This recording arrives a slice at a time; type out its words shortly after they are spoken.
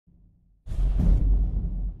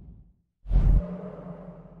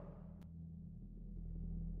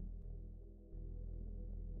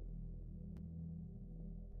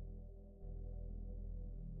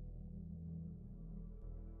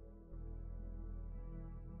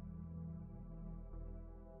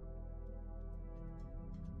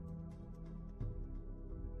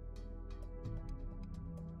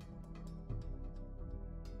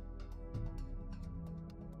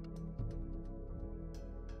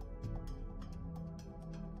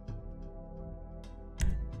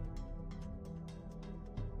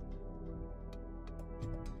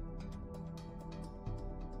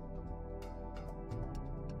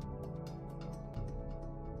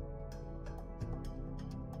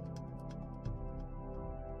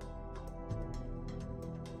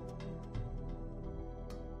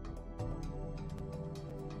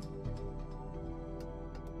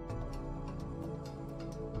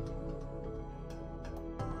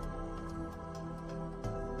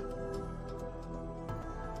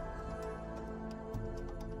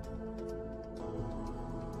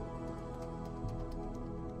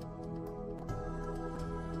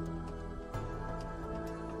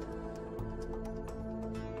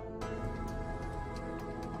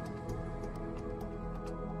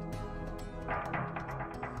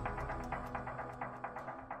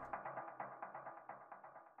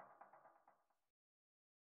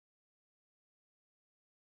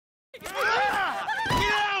Get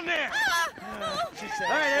down there!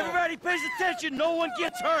 Alright, everybody pays attention. No one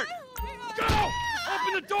gets hurt. Go!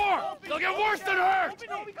 Open the door! They'll get worse than hurt!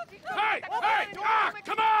 Hey! Hey! Ah!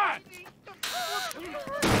 Come on!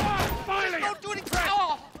 Oh, finally! Don't do anything!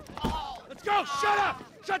 Let's go! Shut up!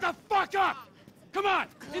 Shut the fuck up! Come on!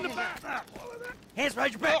 In the back! Hands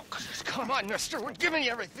behind your back. Come on, mister. We're giving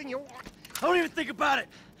you everything you want. Don't even think about it.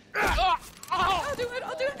 I'll do it.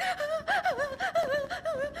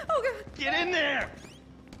 Oh, God. Get in there.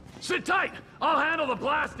 Sit tight! I'll handle the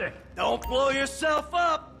plastic! Don't blow yourself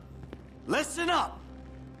up. Listen up.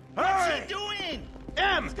 What's he doing?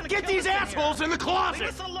 M! Get these assholes in the closet! Leave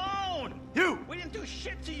us alone! You. We didn't do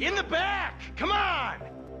shit to you. In the back! Come on!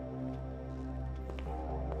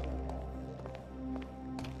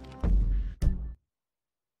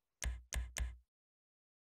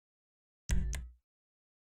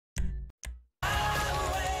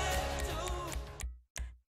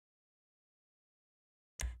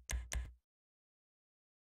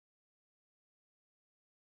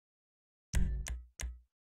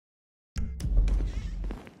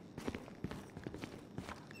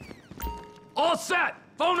 All set!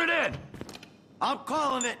 Phone it in! I'm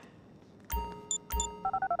calling it.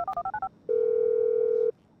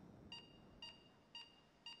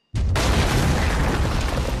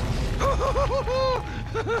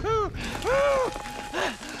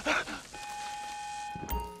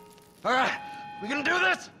 All right, we gonna do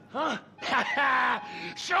this? Huh?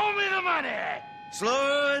 Show me the money!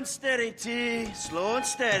 Slow and steady, T. Slow and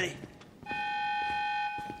steady.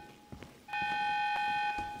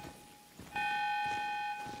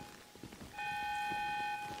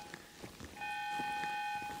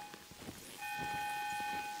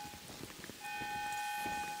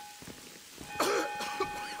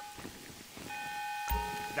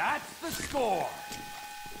 That's the score.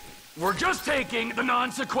 We're just taking the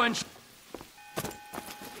non-sequential.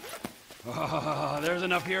 There's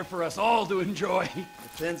enough here for us all to enjoy.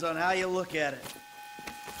 Depends on how you look at it.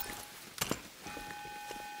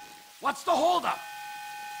 What's the holdup?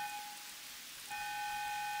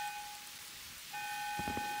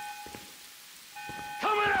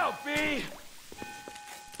 Coming out, B!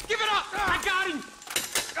 Give it up! I got him!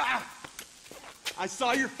 I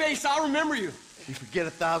saw your face. I'll remember you. You forget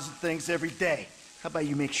 1,000 things every day. How about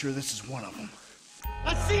you make sure this is one of them?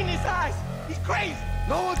 I've seen his eyes. He's crazy.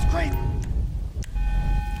 No one's crazy.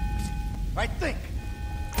 Right, think.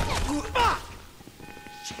 Fuck!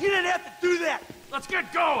 You didn't have to do that. Let's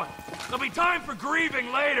get going. There'll be time for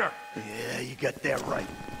grieving later. Yeah, you got that right.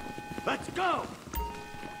 Let's go.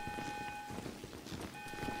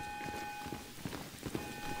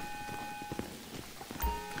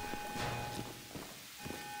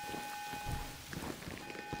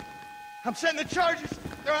 I'm setting the charges.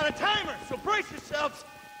 They're on a timer, so brace yourselves.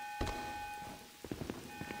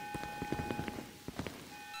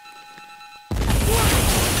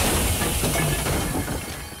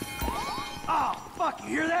 Oh, fuck, you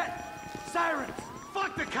hear that? Sirens.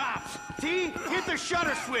 Fuck the cops. T, hit the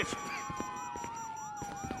shutter switch.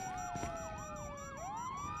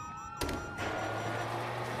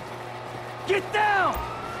 Get down!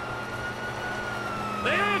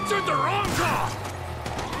 They answered the wrong call.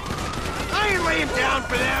 I ain't laying down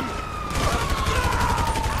for them.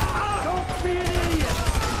 Don't be an idiot!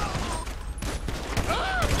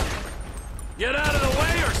 Get out of the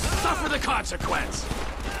way or suffer the consequence.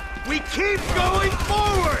 We keep going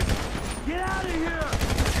forward. Get out of here!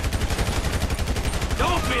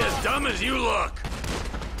 Don't be as dumb as you look.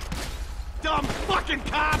 Dumb fucking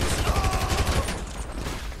cops.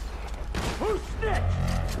 Who snitched?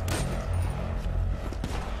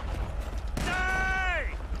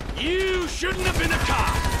 Hey! You shouldn't have been a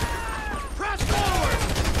cop. Press forward.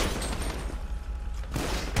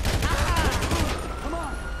 Come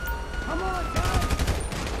on! Come on, guys!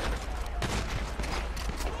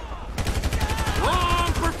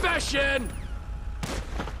 Wrong profession.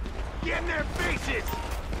 Get in their faces.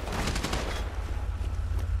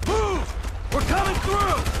 Move! We're coming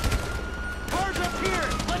through! Cars up here.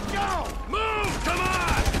 Let's go. Move! Come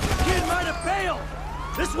on! Kid might have bailed!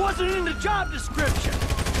 This wasn't in the job description!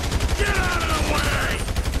 Get out of the way!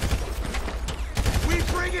 We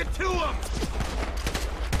bring it to them.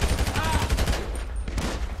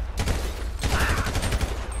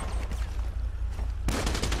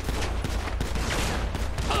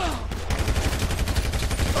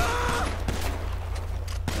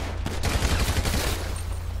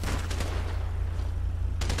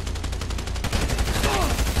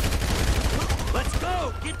 Let's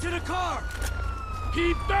go! Get to the car!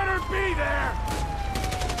 He better be there!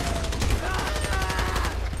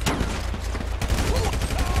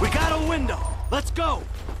 We got window. Let's go.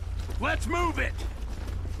 Let's move it!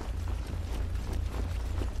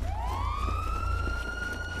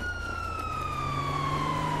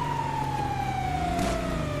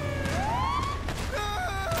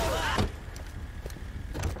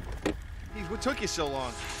 Hey, what took you so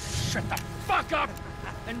long? Shut the fuck up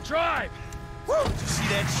and drive! Woo! Did you see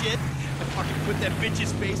that shit? I fucking put that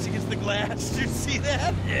bitch's face against the glass. Did you see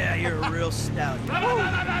that? Yeah, you're a real stout. Fuck,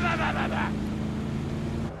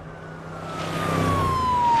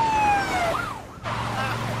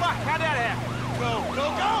 how'd that happen? Go!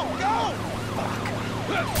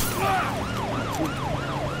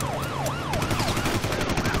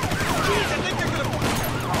 Jeez, I think they're gonna...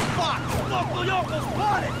 Oh, fuck! Local yokels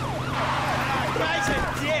spotted! Guy's a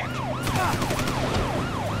dick!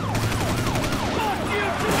 Fuck you,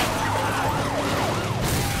 too!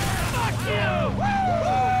 Fuck you!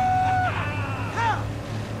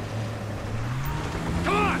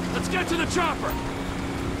 Come on, let's get to the chopper!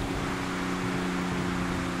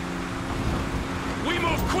 We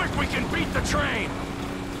move quick, we can beat the train!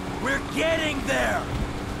 We're getting there!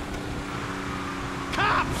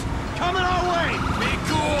 Cops! Coming our way! Be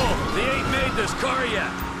cool! They ain't made this car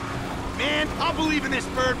yet! Man, I'll believe in this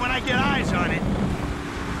bird when I get eyes on it.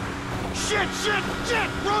 Shit!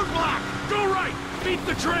 Roadblock! Go right! Beat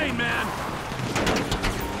the train, man!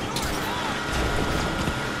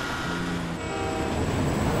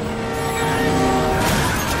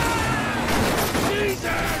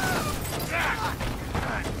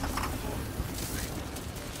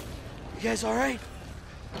 You guys all right?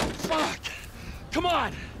 Fuck! Come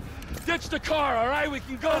on! Ditch the car, all right? We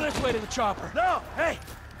can go this way to the chopper. No! Hey!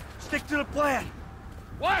 Stick to the plan!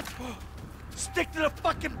 What? Stick to the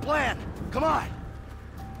fucking plan! Come on!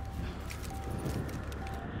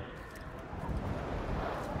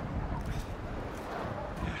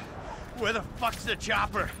 Where the fuck's the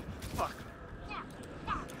chopper? Fuck.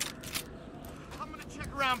 I'm gonna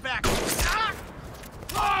check around back. Ah!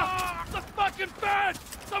 Ah! The fucking fence!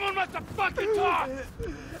 Someone must have fucking talked!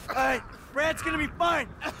 Alright, Brad's gonna be fine.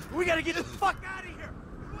 We gotta get the fuck out of here!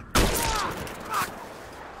 Fuck!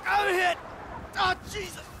 I'm hit! Oh,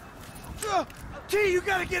 Jesus! T, you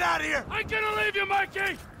gotta get out of here! I'm gonna leave you,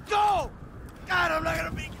 Mikey! Go! God, I'm not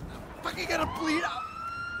gonna be... fucking gonna bleed out!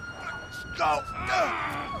 Let's go!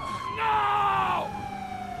 No!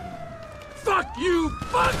 Fuck you!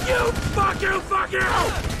 Fuck you! Fuck you! Fuck you!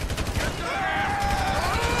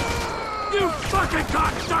 You fucking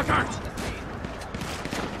cocksuckers!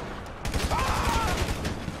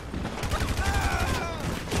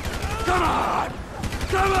 Come on!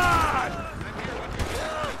 Come on!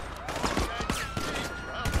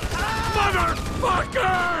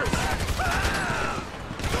 Motherfuckers!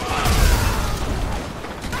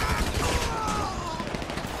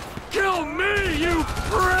 Kill me, you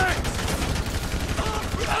pricks!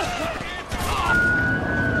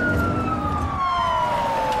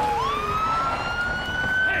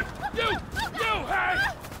 Hey, you! Hey!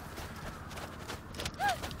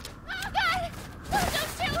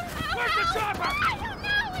 Where's the chopper? I don't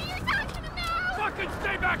know what you're talking about! Fucking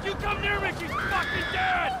stay back! You come near me, she's fucking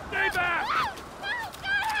dead! Stay back! Oh,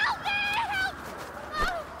 God, help me! Help!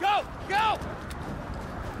 Oh. Go! Go!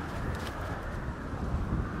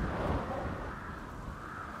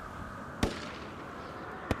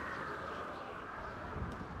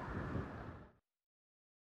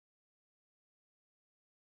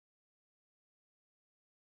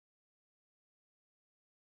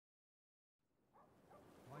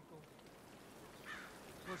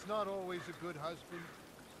 Was not always a good husband,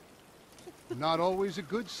 not always a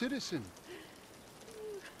good citizen.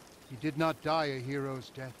 He did not die a hero's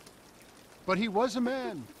death, but he was a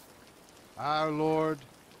man. Our Lord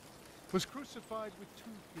was crucified with 2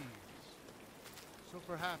 thieves, so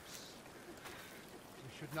perhaps we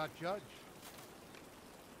should not judge.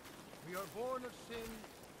 We are born of sin,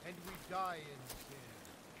 and we die in sin.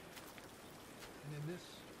 And in this,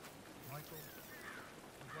 Michael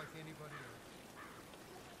was like anybody else.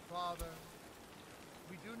 Father,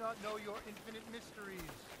 we do not know your infinite mysteries,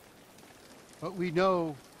 but we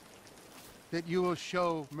know that you will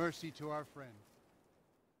show mercy to our friend.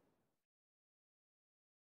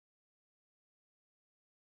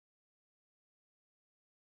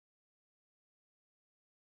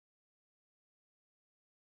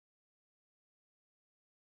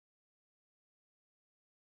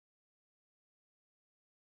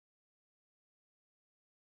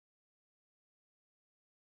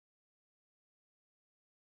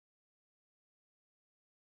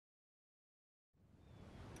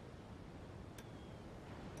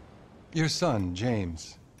 Your son,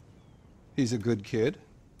 James. He's a good kid.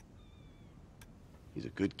 He's a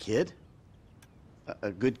good kid?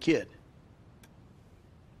 A good kid.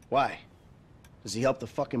 Why? Does he help the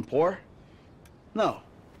fucking poor? No.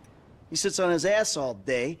 He sits on his ass all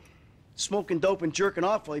day, smoking dope and jerking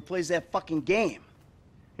off while he plays that fucking game.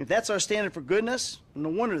 If that's our standard for goodness, then no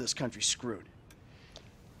wonder this country's screwed.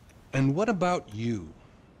 And what about you?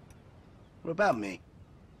 What about me?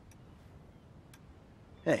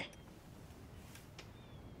 Hey.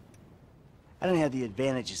 I don't have the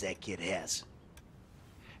advantages that kid has.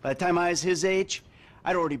 By the time I was his age,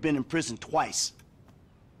 I'd already been in prison twice.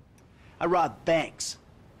 I robbed banks.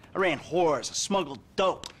 I ran whores. I smuggled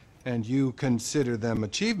dope. And you consider them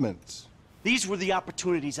achievements? These were the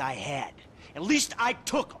opportunities I had. At least I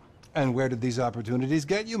took them. And where did these opportunities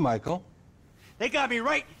get you, Michael? They got me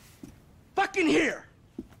right fucking here.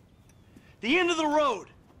 The end of the road.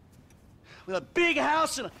 With a big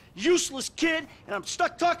house and a useless kid, and I'm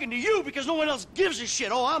stuck talking to you because no one else gives a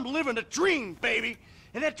shit. Oh, I'm living a dream, baby.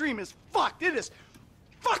 And that dream is fucked. It is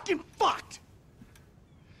fucking fucked.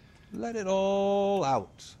 Let it all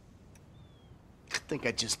out. I think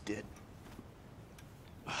I just did.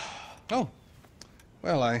 Oh.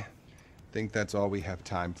 Well, I think that's all we have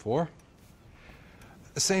time for.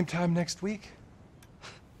 Same time next week?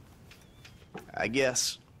 I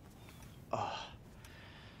guess. I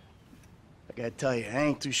gotta tell you, I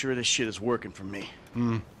ain't too sure this shit is working for me.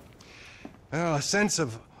 Well, a sense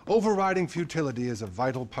of overriding futility is a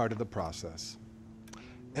vital part of the process.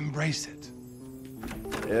 Embrace it.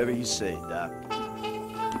 Whatever you say, Doc.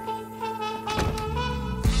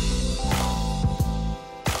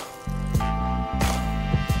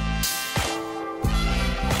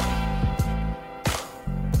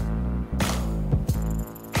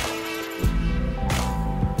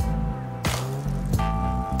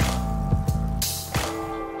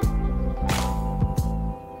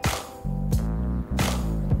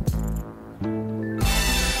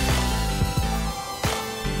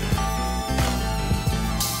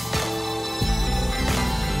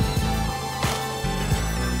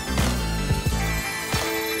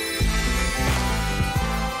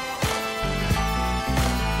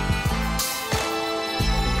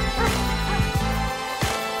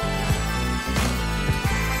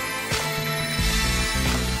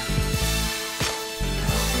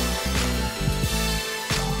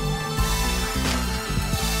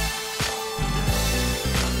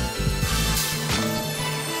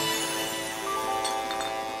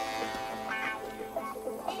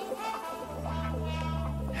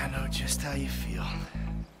 Just how you feel.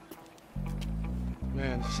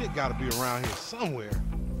 Man, shit gotta be around here somewhere.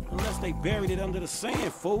 Unless they buried it under the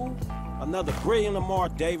sand, fool. Another brilliant Lamar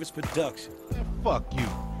Davis production. Man, fuck you.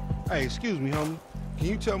 Hey, excuse me, homie. Can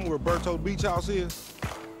you tell me where Berto's beach house is?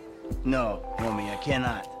 No, homie, I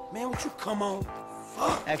cannot. Man, would you come on?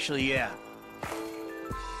 Fuck. Actually, yeah.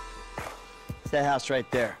 It's that house right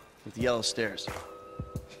there, with the yellow stairs.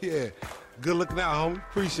 Yeah, good looking out, homie.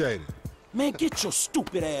 Appreciate it. Man, get your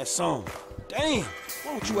stupid ass on. Damn,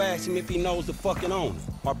 why don't you ask him if he knows the fucking owner?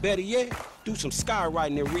 Or better yet, do some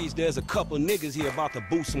skywriting that reads there's a couple niggas here about to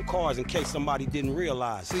boost some cars in case somebody didn't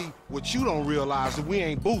realize. See, what you don't realize is we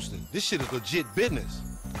ain't boosting. This shit is legit business.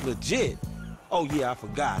 Legit? Oh yeah, I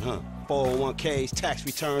forgot, huh? 401ks, tax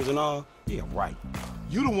returns and all? Yeah, right.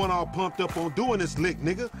 You the one all pumped up on doing this lick,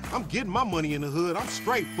 nigga. I'm getting my money in the hood. I'm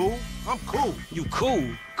straight, fool. I'm cool. You cool?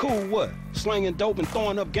 Cool what? Slinging dope and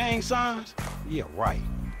throwing up gang signs? Yeah, right.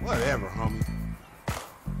 Whatever, homie.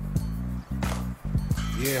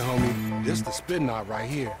 Yeah, homie. This the spin knot right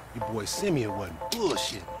here. Your boy Simeon wasn't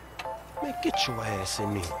bullshit. Man, get your ass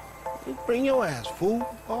in there. Hey, bring your ass, fool.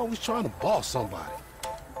 Always trying to boss somebody.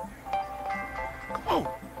 Come on.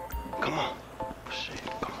 Come on. Shit,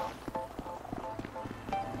 come on.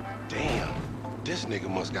 Damn. This nigga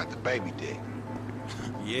must got the baby dick.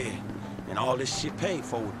 Yeah, and all this shit paid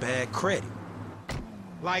for with bad credit.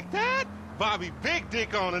 Like that? Bobby big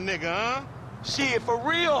dick on a nigga, huh? Shit, for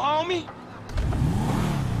real, homie.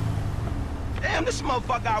 Damn, this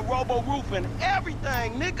motherfucker got robo-roof and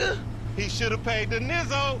everything, nigga. He should have paid the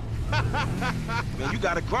nizzo. Man, you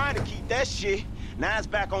gotta grind to keep that shit. Now it's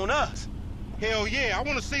back on us. Hell yeah, I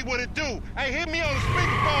want to see what it do. Hey, hit me on the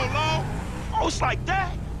speakerphone, Law. Oh, it's like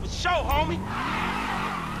that? For sure, homie.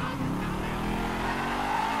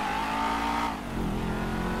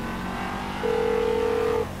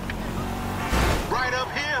 Right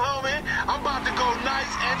up here, homie. I'm about to go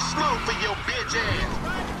nice and slow for your bitch ass.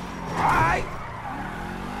 All right.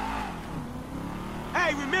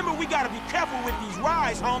 Hey, remember, we gotta be careful with these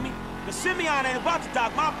rides, homie. The Simeon ain't about to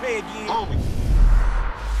dock my pay again. Homie.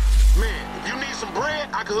 Man, if you need some bread,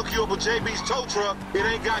 I can hook you up with JB's tow truck. It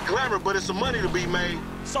ain't got glamour, but it's some money to be made.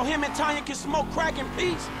 So him and Tanya can smoke crack in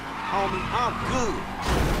peace? homie. I'm good.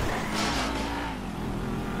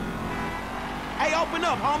 Hey, open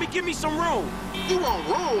up, homie. Give me some room. You want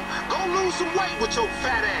room? Go lose some weight with your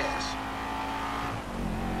fat ass.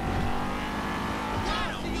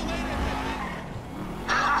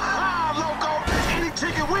 Ha-ha, loco. Any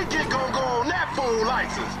ticket we get gon' go on that fool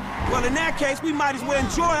license. Well, in that case, we might as well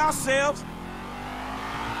enjoy ourselves.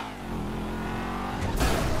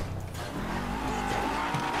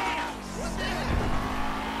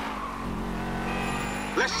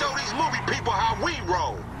 Let's show these movie people how we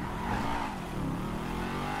roll.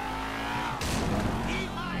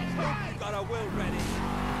 Got our will ready.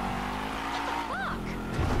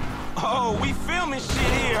 Oh, we filming shit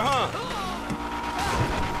here, huh?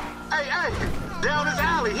 Hey, down this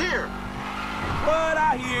alley here. Bud,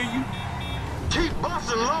 I hear you. Keep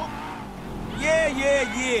busting, low. Yeah.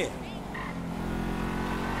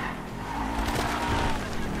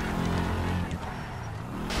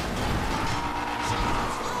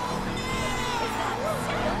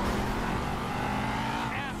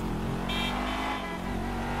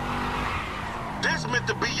 This meant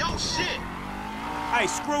to be your shit. Hey,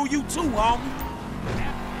 screw you too, homie.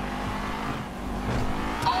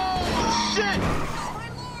 Oh, shit!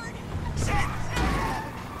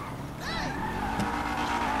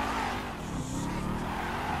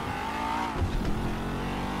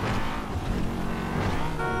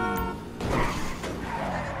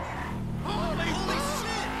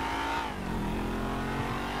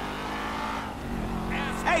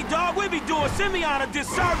 Hey, dog, we be doing Simeon a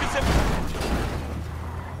disservice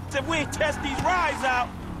if we ain't test these rides out.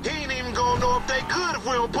 He ain't even gonna know if they good if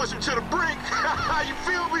we don't push him to the brink. You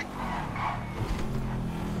feel me?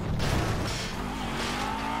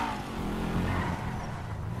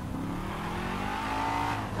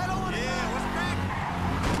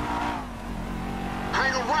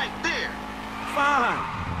 Hang him right there. Fine.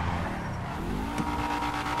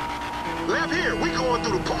 Left here, we going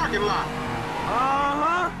through the parking lot.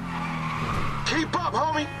 Uh-huh. Keep up,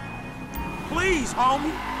 homie. Please,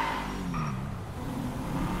 homie.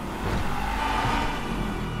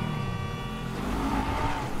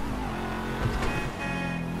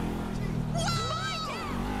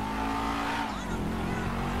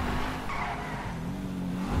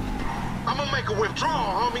 I'm gonna make a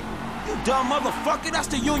withdrawal, homie. You dumb motherfucker, that's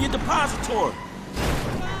the Union Depository.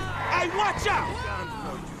 Hey, watch out!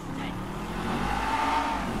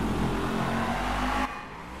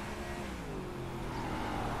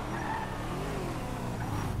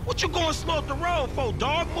 What you going slow up the road for,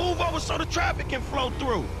 dog? Move over so the traffic can flow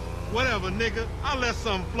through. Whatever, nigga. I'll let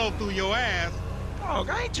something flow through your ass. Dog,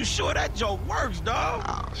 I ain't too sure that joke works, dog.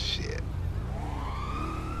 Oh, shit.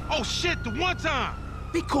 Oh, shit, the one time.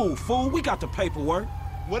 Be cool, fool. We got the paperwork.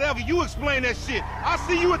 Whatever, you explain that shit. I'll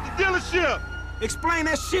see you at the dealership. Explain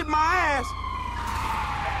that shit my ass.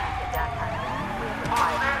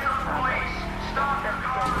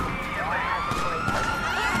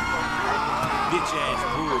 Bitch ass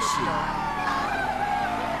bullshit.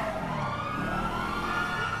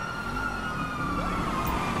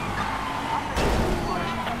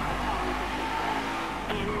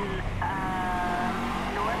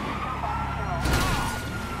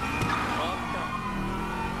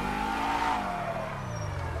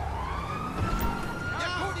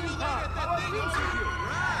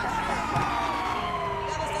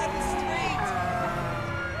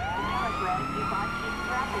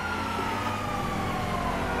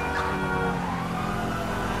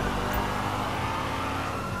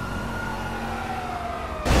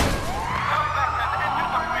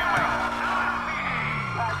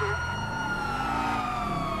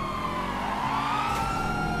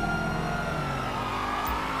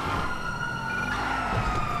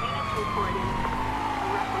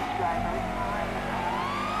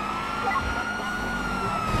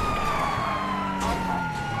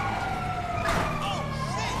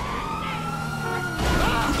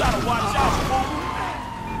 Gotta watch out.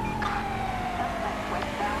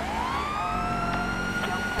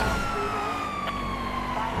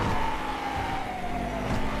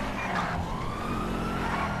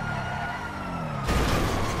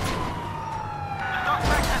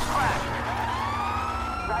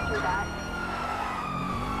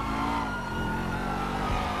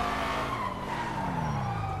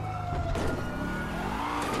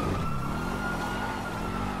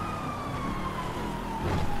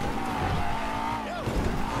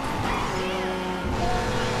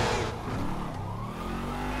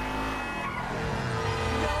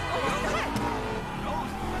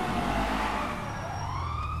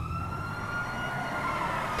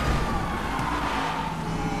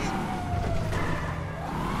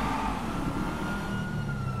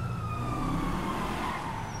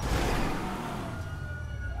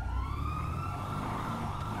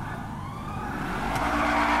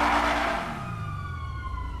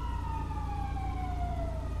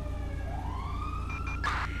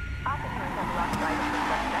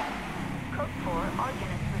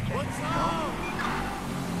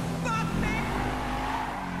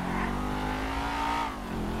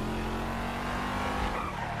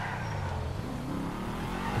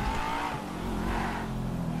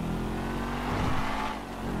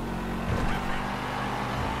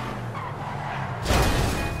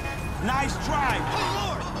 Nice try. Oh,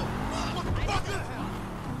 Lord! Motherfucker!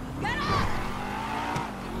 Get up!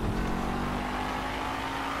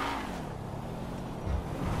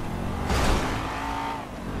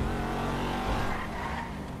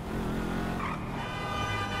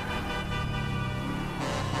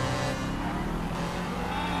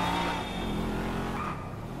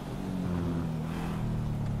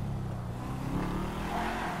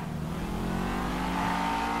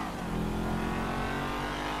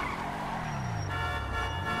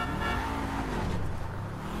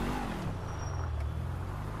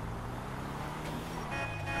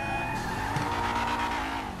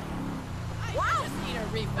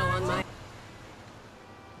 Refill on my...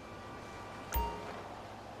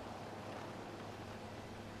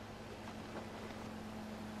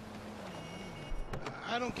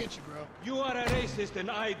 I don't get you, bro. You are a racist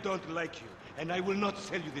and I don't like you. And I will not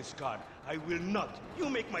sell you this car. I will not. You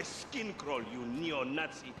make my skin crawl, you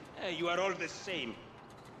neo-Nazi. You are all the same.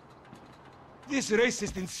 This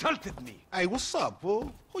racist insulted me. Hey, what's up,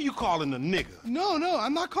 fool? Who you calling a nigga? No,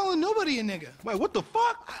 I'm not calling nobody a nigga. Wait, what the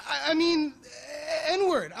fuck? I mean,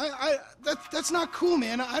 N-word. That's not cool,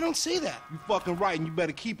 man. I don't say that. You fucking right, and you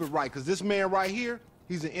better keep it right, because this man right here,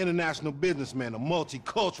 he's an international businessman, a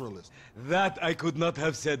multiculturalist. That I could not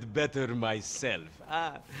have said better myself.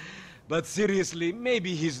 But seriously,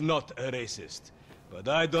 maybe he's not a racist. But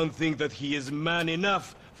I don't think that he is man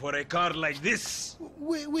enough for a car like this.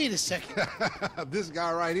 Wait a second. This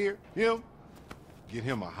guy right here, him, get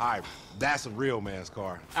him a hybrid. That's a real man's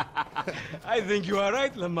car. I think you are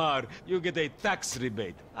right, Lamar. You get a tax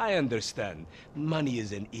rebate. I understand. Money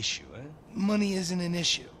is an issue, eh? Money isn't an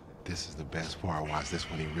issue. This is the best part. Watch this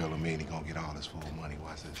when he reel him in. He gonna get all his full money.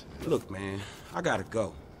 Watch this. Look, man, I gotta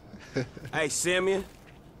go. Hey, Simeon,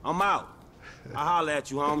 I'm out. I'll holler at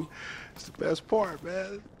you, homie. It's the best part,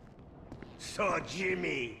 man. So,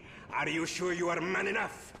 Jimmy, are you sure you are man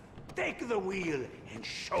enough? Take the wheel and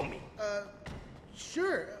show me.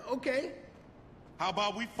 Sure, okay. How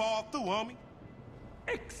about we fall through, homie?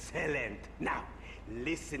 Excellent. Now,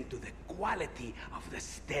 listen to the quality of the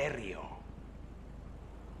stereo.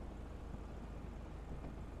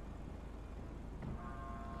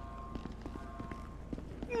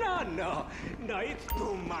 No, it's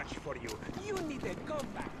too much for you. You need a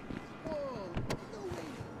compact.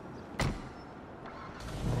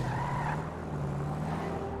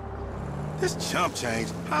 This chump change.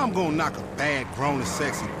 How I'm gonna knock a bad, grown and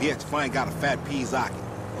sexy bitch if I ain't got a fat Pizzaki?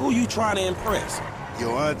 Who you trying to impress?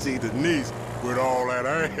 Your auntie Denise, with all that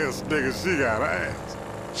ass, nigga, she got ass.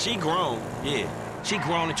 She grown, yeah. She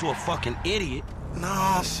grown into a fucking idiot.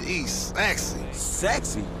 No, she's sexy.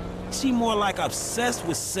 Sexy? She more like obsessed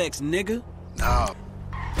with sex, nigga. No,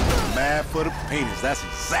 mad for the penis. That's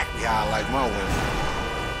exactly how I like my women.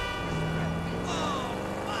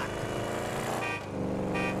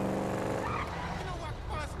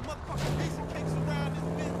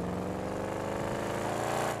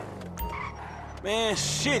 Man,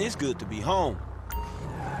 shit, it's good to be home.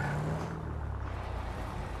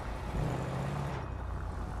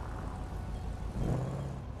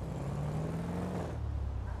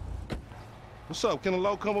 What's up? Can a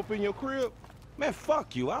low come up in your crib? Man,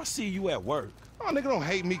 fuck you. I'll see you at work. Oh, nigga, don't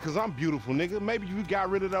hate me because I'm beautiful, nigga. Maybe you got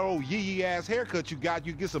rid of that old yee-yee-ass haircut you got,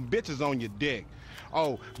 you get some bitches on your dick.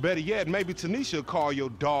 Oh, better yet, maybe Tanisha will call your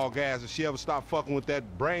dog ass if she ever stop fucking with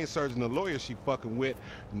that brain surgeon, the lawyer she fucking with,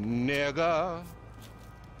 nigga.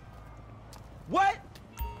 What?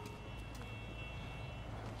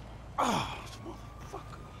 Oh,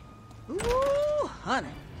 motherfucker. Ooh, honey.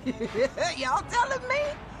 Y'all telling me?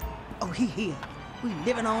 Oh, he here. We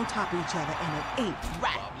living on top of each other, and it ain't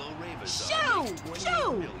right. Shoo!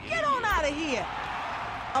 Get on out of here.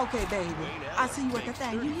 Okay, baby. I'll see you at the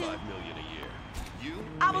thing. You hear?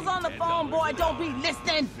 I was on the phone, boy. Don't be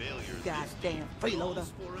listening. Goddamn freeloader.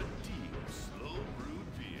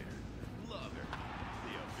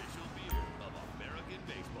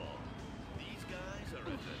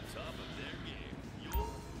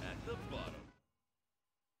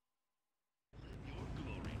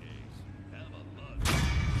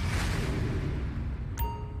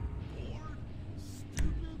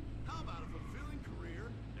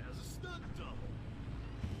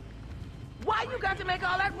 Why you got to make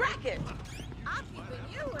all that racket? I'm keeping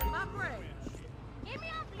you in my brain. Give me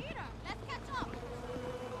up, leader. Let's catch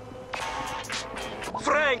up.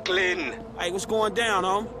 Franklin! Hey, what's going down,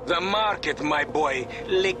 home? The market, my boy.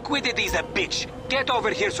 Liquidity's a bitch. Get over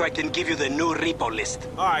here so I can give you the new repo list.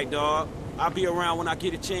 All right, dog. I'll be around when I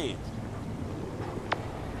get a chance.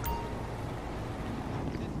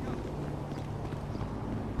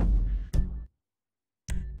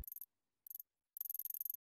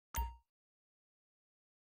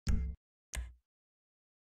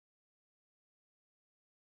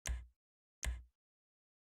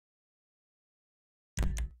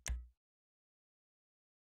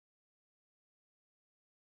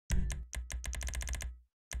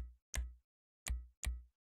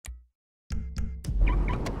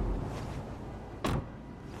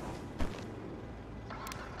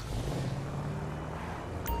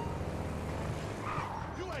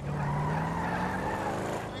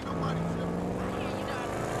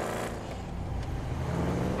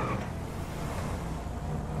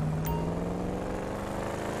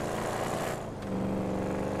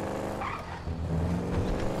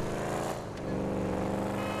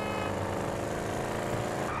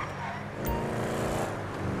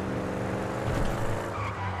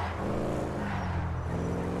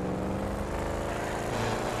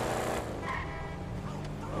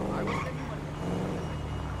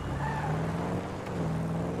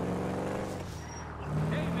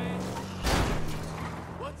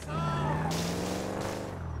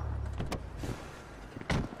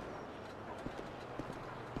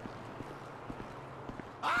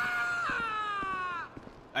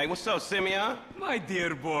 Hey, what's up, Simeon? My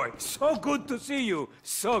dear boy, so good to see you.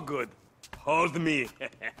 So good. Hold me.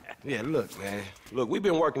 Yeah, look, man. Look, we've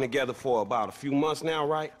been working together for about a few months now,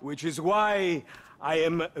 right? Which is why I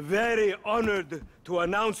am very honored to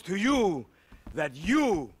announce to you that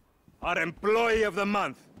you are Employee of the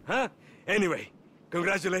Month, huh? Anyway,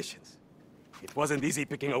 congratulations. It wasn't easy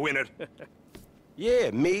picking a winner. Yeah,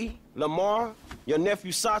 me, Lamar, your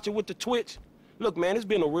nephew Sacha with the Twitch. Look, man, it's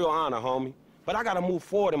been a real honor, homie. But I gotta move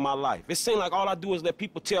forward in my life. It seems like all I do is let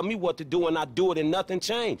people tell me what to do and I do it and nothing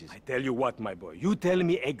changes. I tell you what, my boy, you tell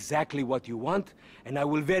me exactly what you want, and I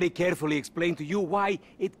will very carefully explain to you why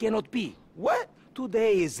it cannot be. What?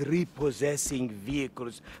 Today is repossessing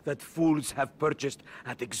vehicles that fools have purchased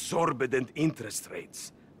at exorbitant interest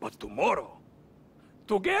rates. But tomorrow,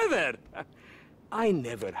 together, I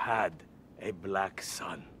never had a black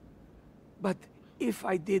son. But if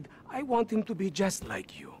I did, I want him to be just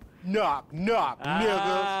like you. Knock, knock,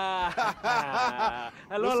 niggas.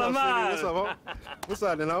 Hello, Lamar. What's up, homie? What's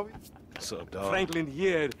up, then, homie? What's up, dog? Franklin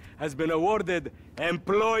here has been awarded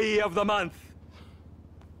Employee of the Month.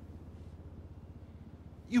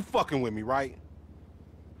 You fucking with me, right?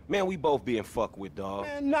 Man, we both being fucked with, dog.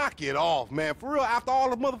 Man, knock it off, man. For real, after all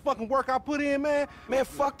the motherfucking work I put in, man. Man,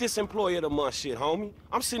 fuck this Employee of the Month shit, homie.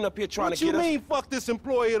 I'm sitting up here trying to get us... What you mean, fuck this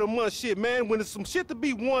Employee of the Month shit, man? When there's some shit to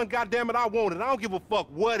be won, goddammit, I want it. I don't give a fuck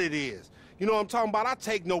what it is. You know what I'm talking about? I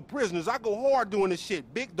take no prisoners. I go hard doing this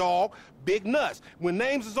shit. Big dog, big nuts. When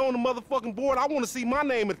names is on the motherfucking board, I want to see my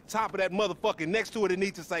name at the top of that motherfucking next to it. It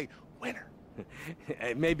needs to say, winner.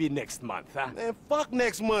 Maybe next month, huh? Man, fuck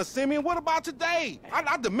next month, Simeon. What about today?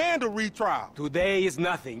 I demand a retrial. Today is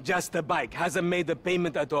nothing. Just a bike. Hasn't made a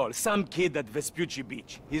payment at all. Some kid at Vespucci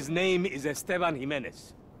Beach. His name is Esteban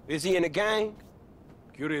Jimenez. Is he in the gang?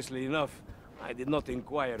 Curiously enough, I did not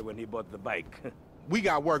inquire when he bought the bike. We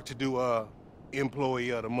got work to do, Employee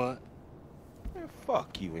of the Month. Man,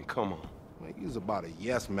 fuck you and come on. Man, you's about a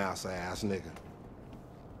yes-mouse ass nigga.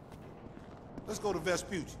 Let's go to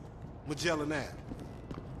Vespucci. Magellan Ave.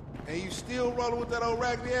 And you still rolling with that old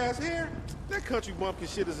raggedy ass hair? That country bumpkin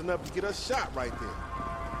shit is enough to get us shot right there.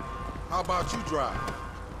 How about you drive?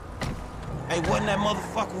 Hey, wasn't that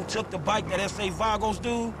motherfucker who took the bike that S.A. Vagos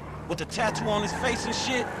dude? With the tattoo on his face and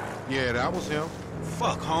shit? Yeah, that was him.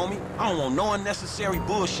 Fuck, homie. I don't want no unnecessary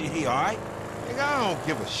bullshit here, all right? Nigga, I don't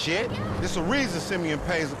give a shit. There's a reason Simeon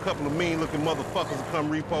pays a couple of mean-looking motherfuckers to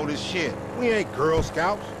come repo this shit. We ain't Girl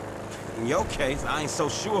Scouts. In your case, I ain't so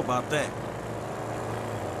sure about that.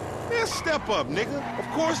 Man, step up, nigga. Of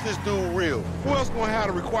course this dude real. Who else gonna have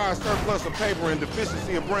to require surplus of paper and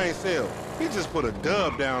deficiency of brain cells? He just put a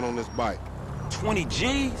dub down on this bike. 20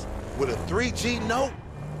 G's? With a 3G note?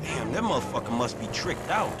 Damn, that motherfucker must be tricked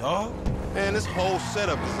out, dog. Man, this whole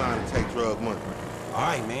setup designed to take drug money. All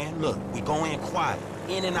right, man, look, we go in quiet.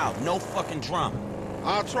 In and out, no fucking drama.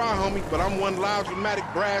 I'll try, homie, but I'm one loud, dramatic,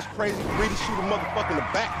 brash, crazy, greedy, shoot a motherfucker in the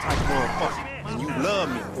back type motherfucker. And you love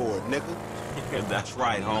me for it, nigga. That's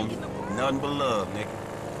right, homie. Nothing but love, nigga.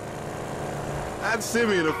 That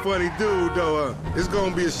Simeon a funny dude, though. It's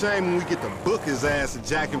gonna be a shame when we get to book his ass and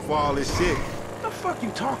jack him for all this shit. What the fuck you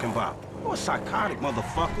talking about? You a psychotic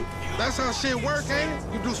motherfucker. That's how shit work, ain't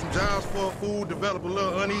it? You do some jobs for a fool, develop a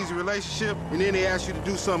little uneasy relationship, and then they ask you to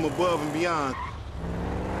do something above and beyond.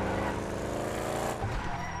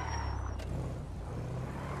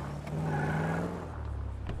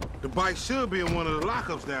 The bike should be in one of the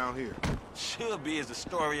lockups down here. Should be is the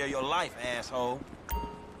story of your life, asshole.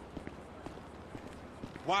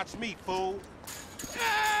 Watch me, fool.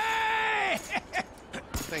 Hey!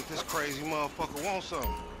 Think this crazy motherfucker wants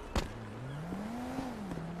something.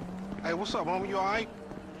 Hey, what's up, homie? You all right?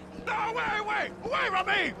 No, wait from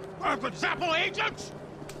me! For example, agents?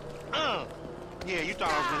 Yeah, you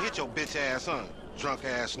thought I was gonna hit your bitch ass, huh? Drunk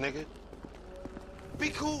ass nigga. Be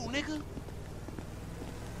cool, nigga.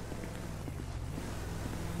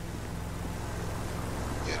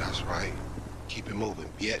 Yeah, that's right. Keep it moving,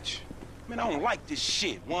 bitch. Man, I don't like this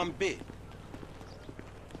shit one bit.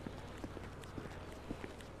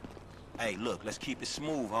 Hey, look, let's keep it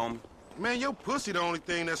smooth, homie. Man, your pussy the only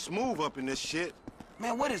thing that's smooth up in this shit.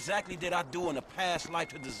 Man, what exactly did I do in a past life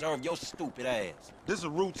to deserve your stupid ass? This is a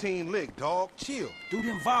routine lick, dog. Chill. Do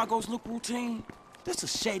them Vagos look routine? This a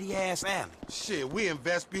shady-ass alley. Shit, we in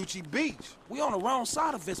Vespucci Beach. We on the wrong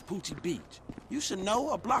side of Vespucci Beach. You should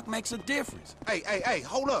know a block makes a difference. Hey,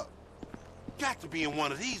 hold up. Got to be in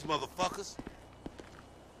one of these motherfuckers.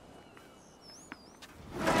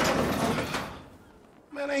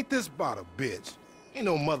 Man, ain't this about a bitch? Ain't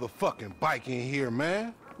no motherfucking bike in here,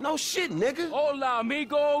 man. No shit, nigga. Hola,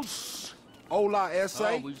 amigos. Hola,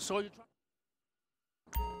 S.A. We saw you.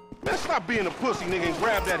 Man, stop being a pussy, nigga, and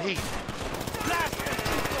grab that heat.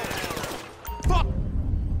 Fuck!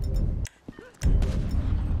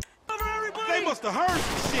 They must have heard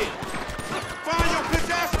some shit. Find your bitch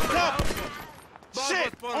ass and cover.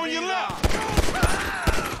 Shit, on your left.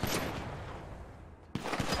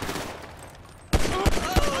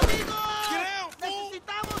 Get down, fool.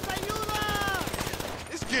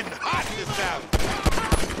 It's getting hot in this alley.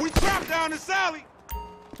 We trapped down this alley.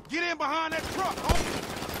 Get in behind that truck, homie.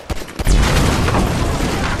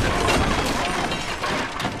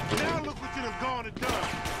 Now look what you done gone and done.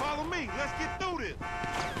 Follow me, let's get through this.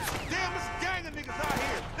 Damn, it's a gang of niggas out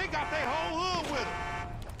here. They got their whole hood with them.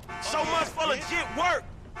 So much for legit work.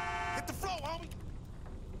 Hit the floor, homie.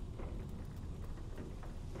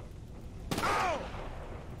 Oh!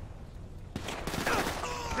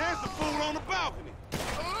 There's the fool on the balcony.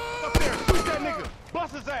 Up there, shoot that nigga.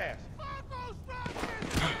 Bust his ass.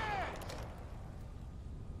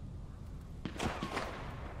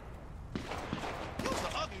 You's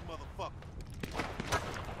an ugly motherfucker.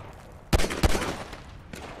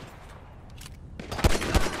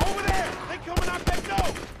 Over there! They coming out that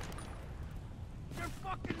door! You're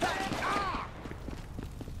fucking dead! Ah!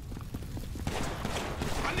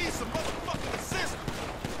 I need some motherfucking assistance.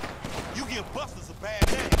 You give busters a bad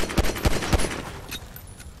name.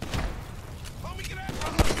 Homie, get out!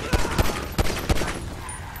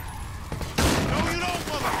 No, you don't,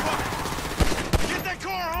 motherfucker! Get that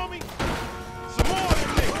car, homie! Some more of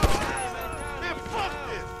them niggas! Man, fuck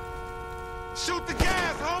this! Shoot the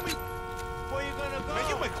gas, homie! Where you gonna go? Man,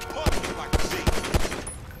 you make a bust look like a sheep.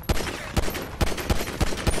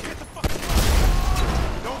 Get the fuck out!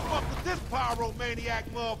 Don't fuck with this pyromaniac,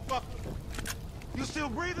 motherfucker! You still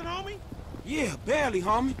breathing, homie? Yeah, barely,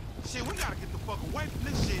 homie. Shit, we gotta get the fuck away from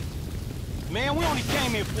this shit. Man, we only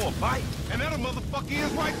came here for a bite. And that motherfucker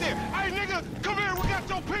is right there. Hey, nigga, come here, we got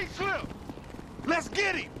your pink slip. Let's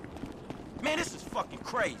get him. Man, this is fucking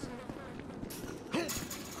crazy.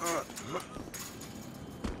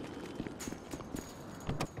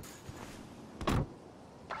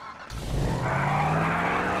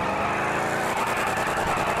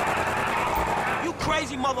 You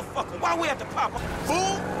crazy motherfucker. Why we have to pop up?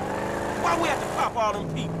 Fool! Why we have to pop all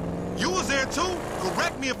them people? You was there too.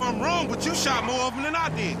 Correct me if I'm wrong, but you shot more of them than I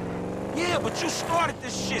did. Yeah, but you started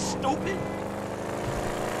this shit, stupid.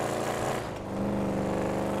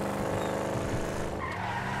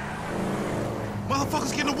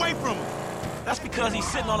 Motherfuckers getting away from him. That's because he's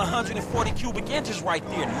sitting on 140 cubic inches right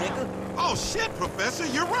there, nigga. Oh shit, Professor,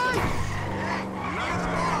 you're right.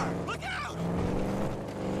 Look out!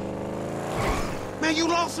 Man, you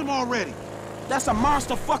lost him already. That's a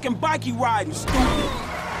monster fucking bike you riding, stupid.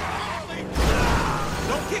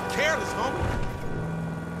 Don't get careless, homie.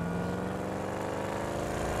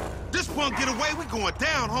 This punk get away, we going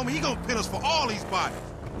down, homie. He gonna pin us for all these bodies.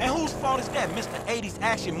 And whose fault is that, Mr. 80s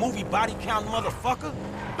action movie body count motherfucker?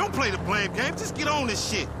 Don't play the blame game, just get on this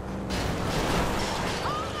shit.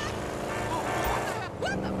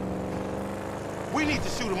 We need to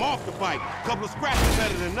shoot him off the bike. Couple of scratches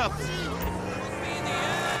better than nothing.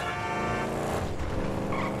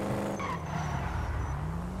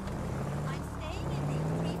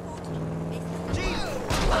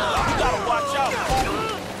 You gotta watch out,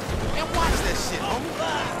 homie. And watch that shit, homie.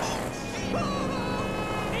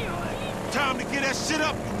 Time to get that shit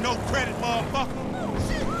up, you no credit motherfucker.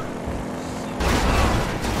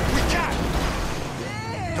 We got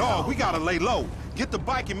it. Dog, we gotta lay low. Get the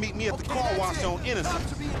bike and meet me at the car wash on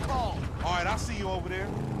Innocence. All right, I'll see you over there.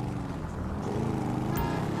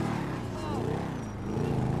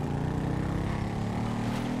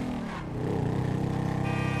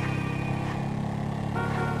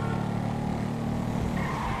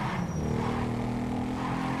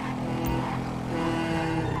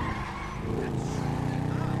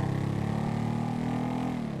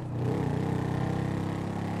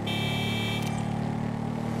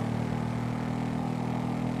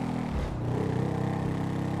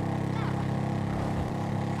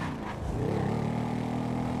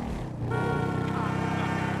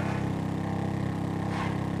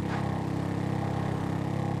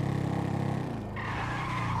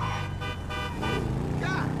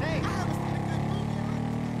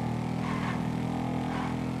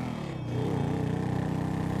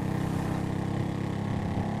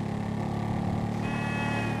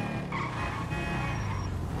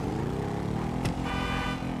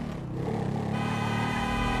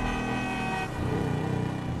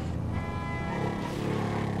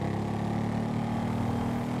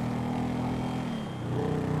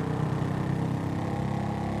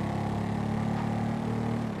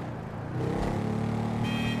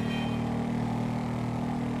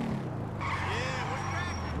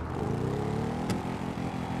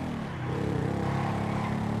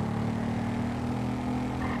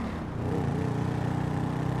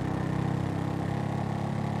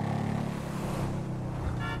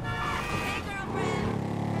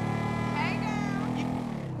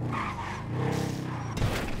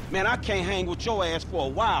 Man, I can't hang with your ass for a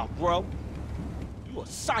while, bro. You a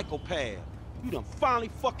psychopath. You done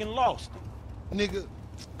finally fucking lost it. Nigga,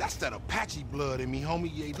 that's that Apache blood in me,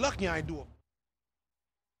 homie. You ain't lucky I ain't do it.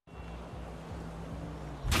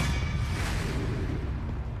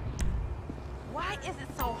 Why is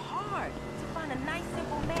it so hard to find a nice,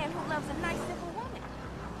 simple man who loves a nice,